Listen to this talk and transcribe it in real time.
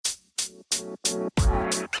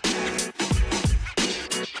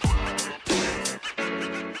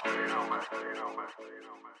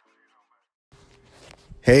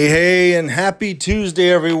Hey, and happy Tuesday,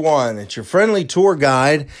 everyone. It's your friendly tour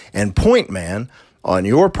guide and point man on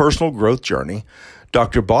your personal growth journey,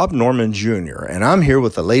 Dr. Bob Norman Jr., and I'm here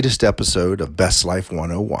with the latest episode of Best Life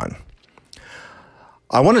 101.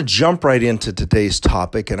 I want to jump right into today's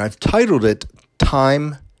topic, and I've titled it,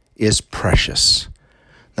 Time is Precious.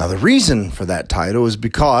 Now, the reason for that title is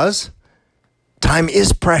because time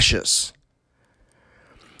is precious.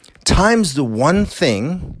 Time's the one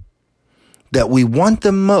thing that we want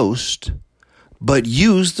the most, but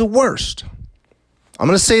use the worst. I'm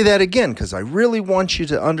going to say that again because I really want you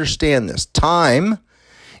to understand this. Time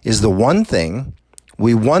is the one thing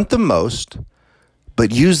we want the most,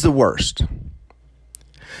 but use the worst.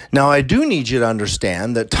 Now, I do need you to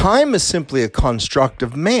understand that time is simply a construct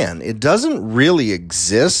of man. It doesn't really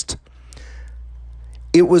exist.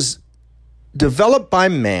 It was developed by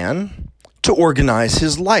man to organize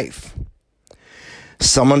his life.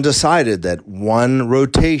 Someone decided that one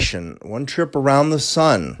rotation, one trip around the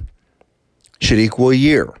sun should equal a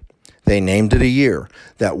year. They named it a year.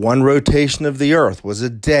 That one rotation of the earth was a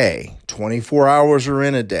day. 24 hours are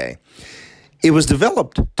in a day. It was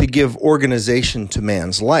developed to give organization to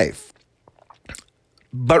man's life.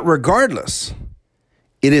 But regardless,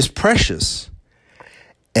 it is precious,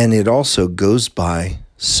 and it also goes by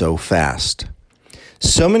so fast.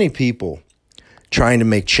 So many people trying to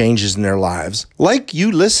make changes in their lives, like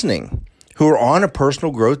you listening, who are on a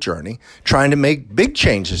personal growth journey, trying to make big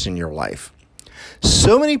changes in your life.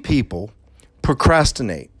 So many people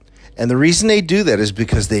procrastinate. And the reason they do that is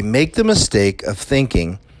because they make the mistake of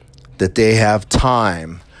thinking that they have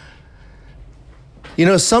time. You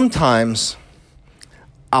know, sometimes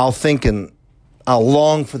I'll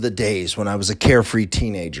long for the days when I was a carefree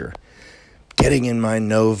teenager, getting in my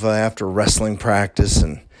Nova after wrestling practice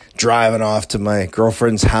and driving off to my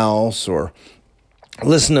girlfriend's house, or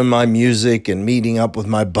listening to my music and meeting up with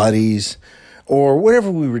my buddies, or whatever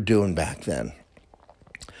we were doing back then.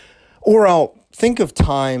 Or I'll think of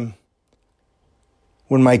time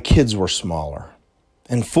when my kids were smaller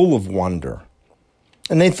and full of wonder,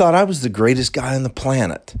 and they thought I was the greatest guy on the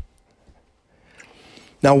planet.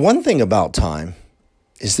 Now, one thing about time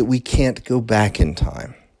is that we can't go back in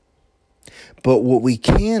time. But what we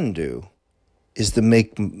can do is to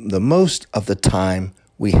make the most of the time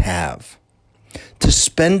we have, to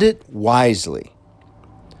spend it wisely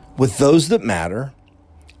with those that matter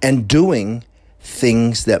and doing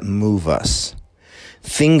things that move us,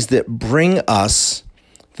 things that bring us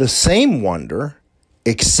the same wonder,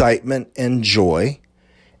 excitement, and joy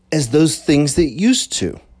as those things that used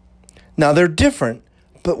to. Now, they're different,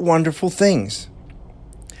 but wonderful things.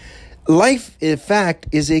 Life, in fact,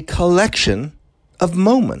 is a collection of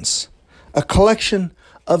moments, a collection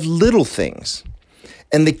of little things.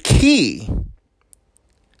 And the key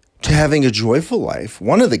to having a joyful life,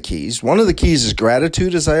 one of the keys is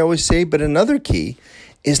gratitude, as I always say, but another key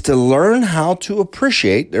is to learn how to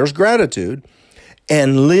appreciate, there's gratitude,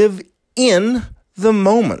 and live in the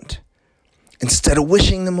moment instead of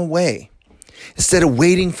wishing them away, instead of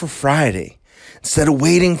waiting for Friday, instead of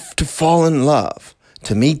waiting to fall in love,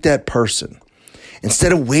 to meet that person,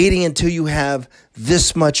 instead of waiting until you have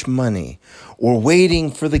this much money, or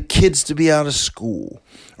waiting for the kids to be out of school,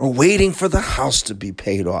 or waiting for the house to be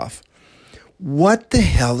paid off. What the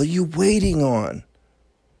hell are you waiting on?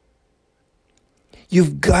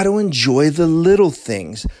 You've got to enjoy the little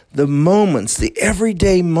things, the moments, the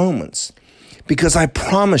everyday moments, because I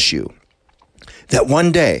promise you that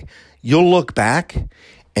one day you'll look back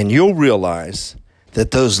and you'll realize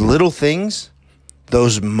that those little things,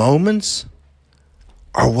 those moments,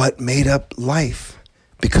 are what made up life.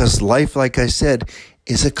 Because life, like I said,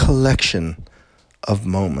 is a collection of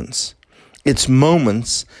moments. It's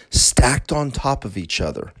moments stacked on top of each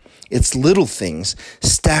other. It's little things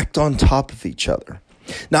stacked on top of each other.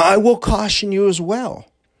 Now, I will caution you as well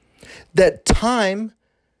that time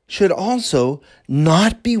should also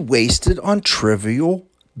not be wasted on trivial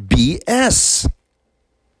BS.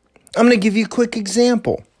 I'm going to give you a quick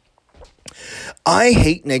example. I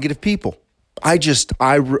hate negative people. I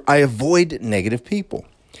avoid negative people.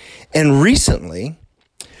 And recently,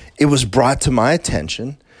 it was brought to my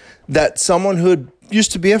attention that someone who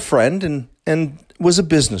used to be a friend and was a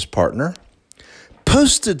business partner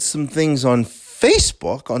posted some things on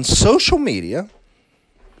Facebook, on social media.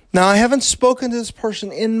 Now, I haven't spoken to this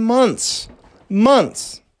person in months.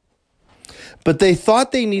 But they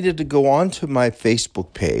thought they needed to go onto my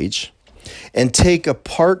Facebook page and take a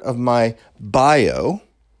part of my bio,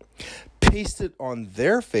 paste it on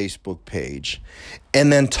their Facebook page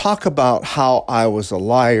and then talk about how I was a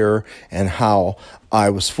liar and how I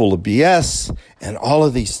was full of BS and all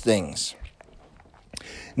of these things.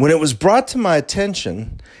 When it was brought to my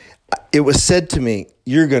attention, it was said to me,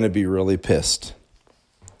 "You're going to be really pissed."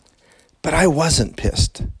 But I wasn't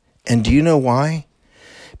pissed. And do you know why?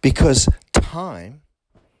 Because time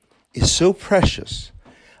is so precious.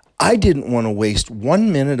 I didn't want to waste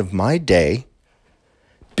 1 minute of my day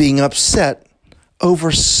being upset over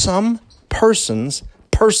some person's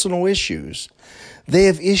personal issues. They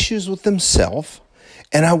have issues with themselves,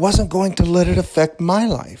 and I wasn't going to let it affect my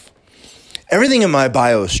life. Everything in my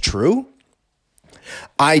bio is true.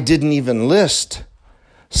 I didn't even list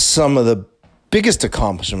some of the biggest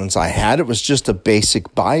accomplishments I had. It was just a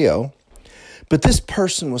basic bio. But this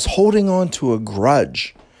person was holding on to a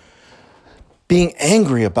grudge, being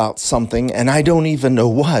angry about something, and I don't even know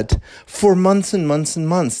what, for months and months and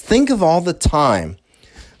months. Think of all the time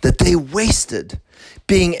that they wasted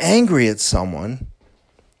being angry at someone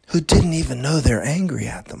who didn't even know they're angry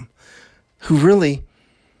at them, who really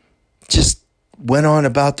just went on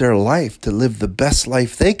about their life to live the best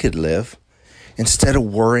life they could live instead of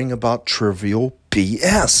worrying about trivial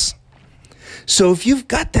BS. So if you've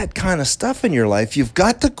got that kind of stuff in your life, you've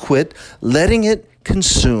got to quit letting it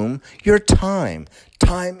consume your time.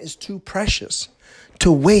 Time is too precious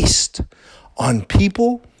to waste on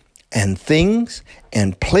people and things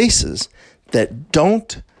and places that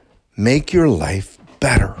don't make your life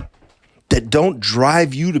better, that don't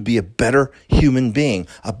drive you to be a better human being,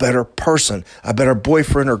 a better person, a better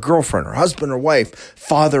boyfriend or girlfriend or husband or wife,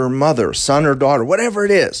 father or mother, son or daughter, whatever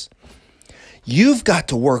it is. You've got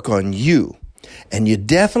to work on you, and you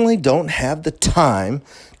definitely don't have the time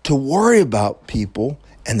to worry about people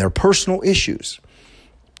and their personal issues.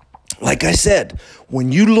 Like I said,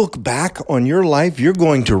 when you look back on your life, you're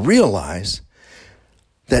going to realize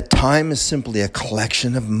that time is simply a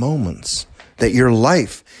collection of moments, that your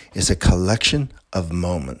life is a collection of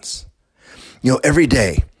moments. You know, every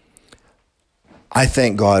day, I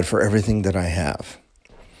thank God for everything that I have.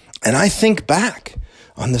 And I think back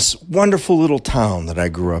on this wonderful little town that I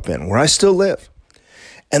grew up in, where I still live,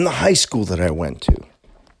 and the high school that I went to,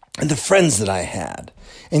 and the friends that I had,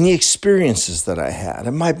 and the experiences that I had,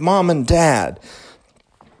 and my mom and dad,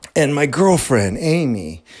 and my girlfriend,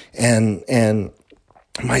 Amy, and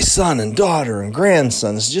my son and daughter and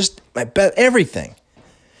grandson. It's just everything.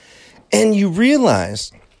 And you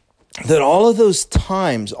realize that all of those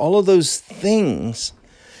times, all of those things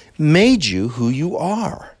made you who you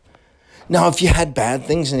are. Now, if you had bad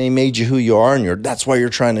things and they made you who you are, and that's why you're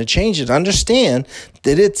trying to change it, understand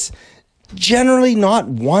that it's generally not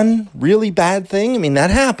one really bad thing. I mean, that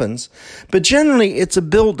happens. But generally, it's a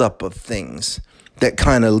buildup of things that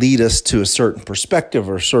kind of lead us to a certain perspective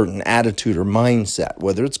or a certain attitude or mindset,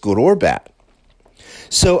 whether it's good or bad.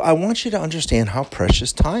 So I want you to understand how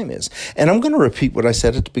precious time is. And I'm going to repeat what I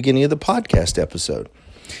said at the beginning of the podcast episode,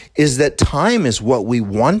 is that time is what we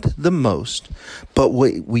want the most, but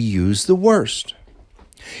we use the worst.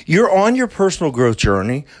 You're on your personal growth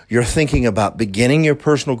journey. You're thinking about beginning your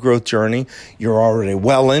personal growth journey. You're already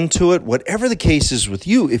well into it. Whatever the case is with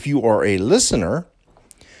you, if you are a listener,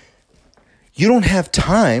 you don't have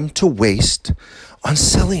time to waste on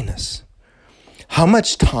silliness. How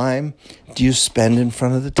much time do you spend in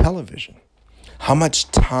front of the television? How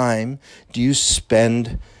much time do you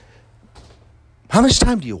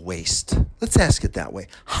waste? Let's ask it that way.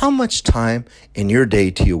 How much time in your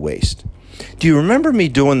day do you waste? Do you remember me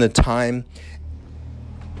doing the time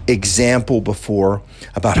example before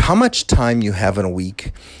about how much time you have in a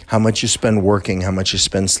week, how much you spend working, how much you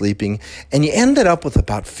spend sleeping, and you ended up with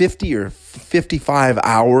about 50 or 55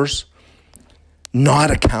 hours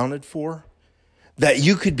not accounted for? That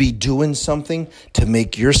you could be doing something to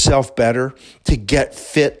make yourself better, to get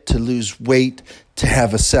fit, to lose weight, to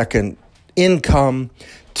have a second income,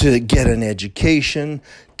 to get an education,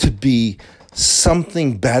 to be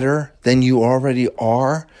something better than you already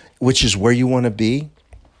are, which is where you want to be.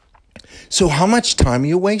 So how much time are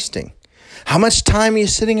you wasting? How much time are you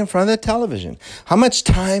sitting in front of the television? How much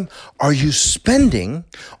time are you spending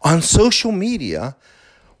on social media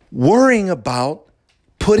worrying about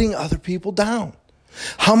putting other people down?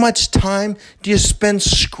 How much time do you spend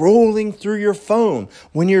scrolling through your phone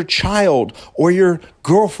when your child or your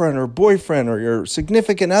girlfriend or boyfriend or your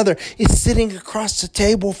significant other is sitting across the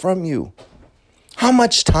table from you? How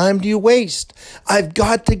much time do you waste? I've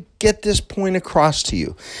got to get this point across to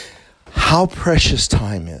you. How precious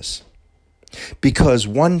time is. Because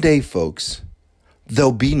one day, folks,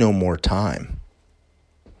 there'll be no more time.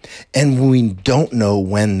 And we don't know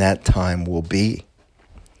when that time will be.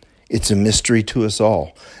 It's a mystery to us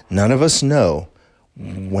all. None of us know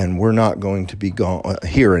when we're not going to be gone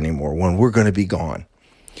here anymore, when we're going to be gone.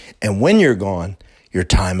 And when you're gone, your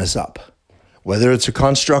time is up. Whether it's a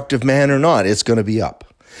constructive man or not, it's going to be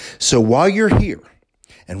up. So while you're here,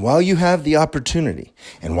 and while you have the opportunity,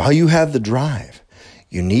 and while you have the drive,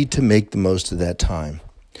 you need to make the most of that time.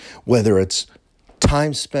 Whether it's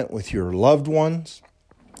time spent with your loved ones,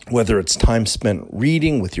 whether it's time spent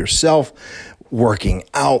reading with yourself, working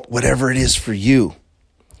out, whatever it is for you.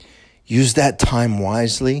 Use that time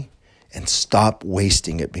wisely and stop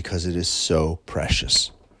wasting it because it is so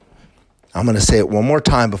precious. I'm going to say it one more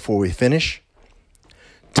time before we finish.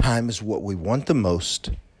 Time is what we want the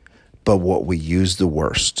most, but what we use the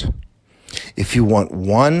worst. If you want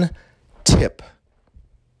one tip,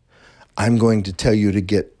 I'm going to tell you to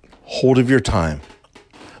get hold of your time.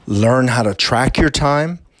 Learn how to track your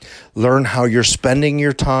time. Learn how you're spending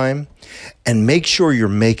your time. And make sure you're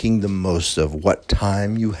making the most of what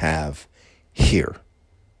time you have here.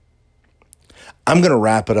 I'm going to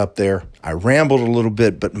wrap it up there. I rambled a little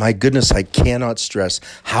bit, but my goodness, I cannot stress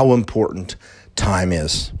how important time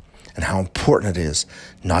is and how important it is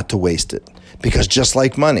not to waste it. Because just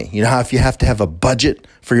like money, you know how if you have to have a budget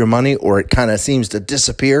for your money or it kind of seems to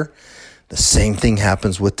disappear, the same thing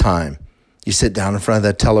happens with time. You sit down in front of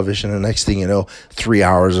that television and the next thing you know, 3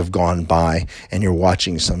 hours have gone by and you're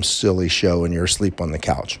watching some silly show and you're asleep on the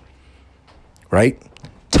couch, right?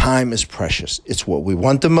 Time is precious. It's what we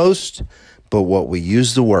want the most, but what we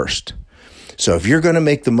use the worst. So if you're going to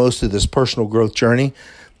make the most of this personal growth journey,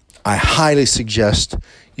 I highly suggest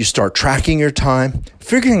you start tracking your time,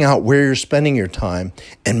 figuring out where you're spending your time,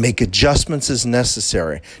 and make adjustments as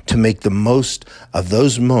necessary to make the most of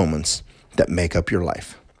those moments that make up your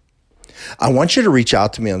life. I want you to reach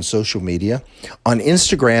out to me on social media. On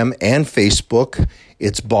Instagram and Facebook,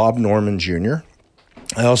 it's Bob Norman Jr.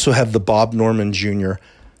 I also have the Bob Norman Jr.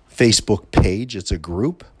 Facebook page. It's a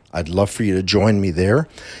group. I'd love for you to join me there.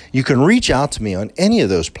 You can reach out to me on any of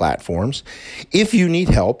those platforms if you need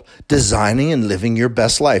help designing and living your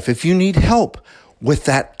best life. If you need help with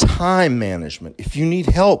that time management, if you need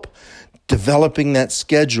help developing that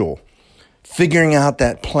schedule, figuring out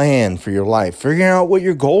that plan for your life, figuring out what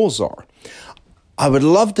your goals are, I would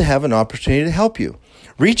love to have an opportunity to help you.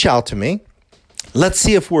 Reach out to me. Let's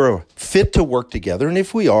see if we're fit to work together. And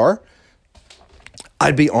if we are,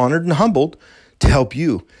 I'd be honored and humbled to help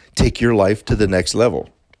you take your life to the next level,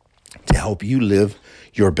 to help you live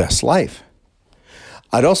your best life.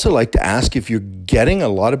 I'd also like to ask if you're getting a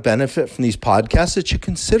lot of benefit from these podcasts that you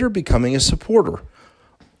consider becoming a supporter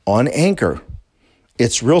on Anchor.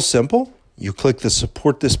 It's real simple. You click the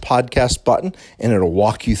support this podcast button and it'll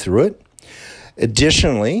walk you through it.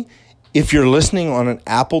 Additionally, if you're listening on an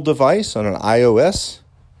Apple device, on an iOS,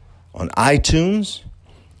 on iTunes,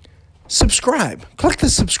 subscribe. Click the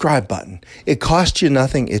subscribe button. It costs you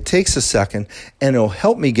nothing. It takes a second, and it'll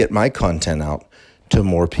help me get my content out to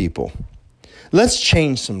more people. Let's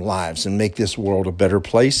change some lives and make this world a better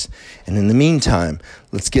place. And in the meantime,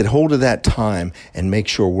 let's get hold of that time and make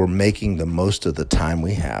sure we're making the most of the time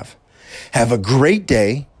we have. Have a great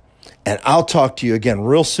day. And I'll talk to you again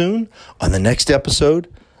real soon on the next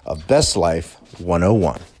episode of Best Life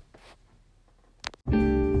 101.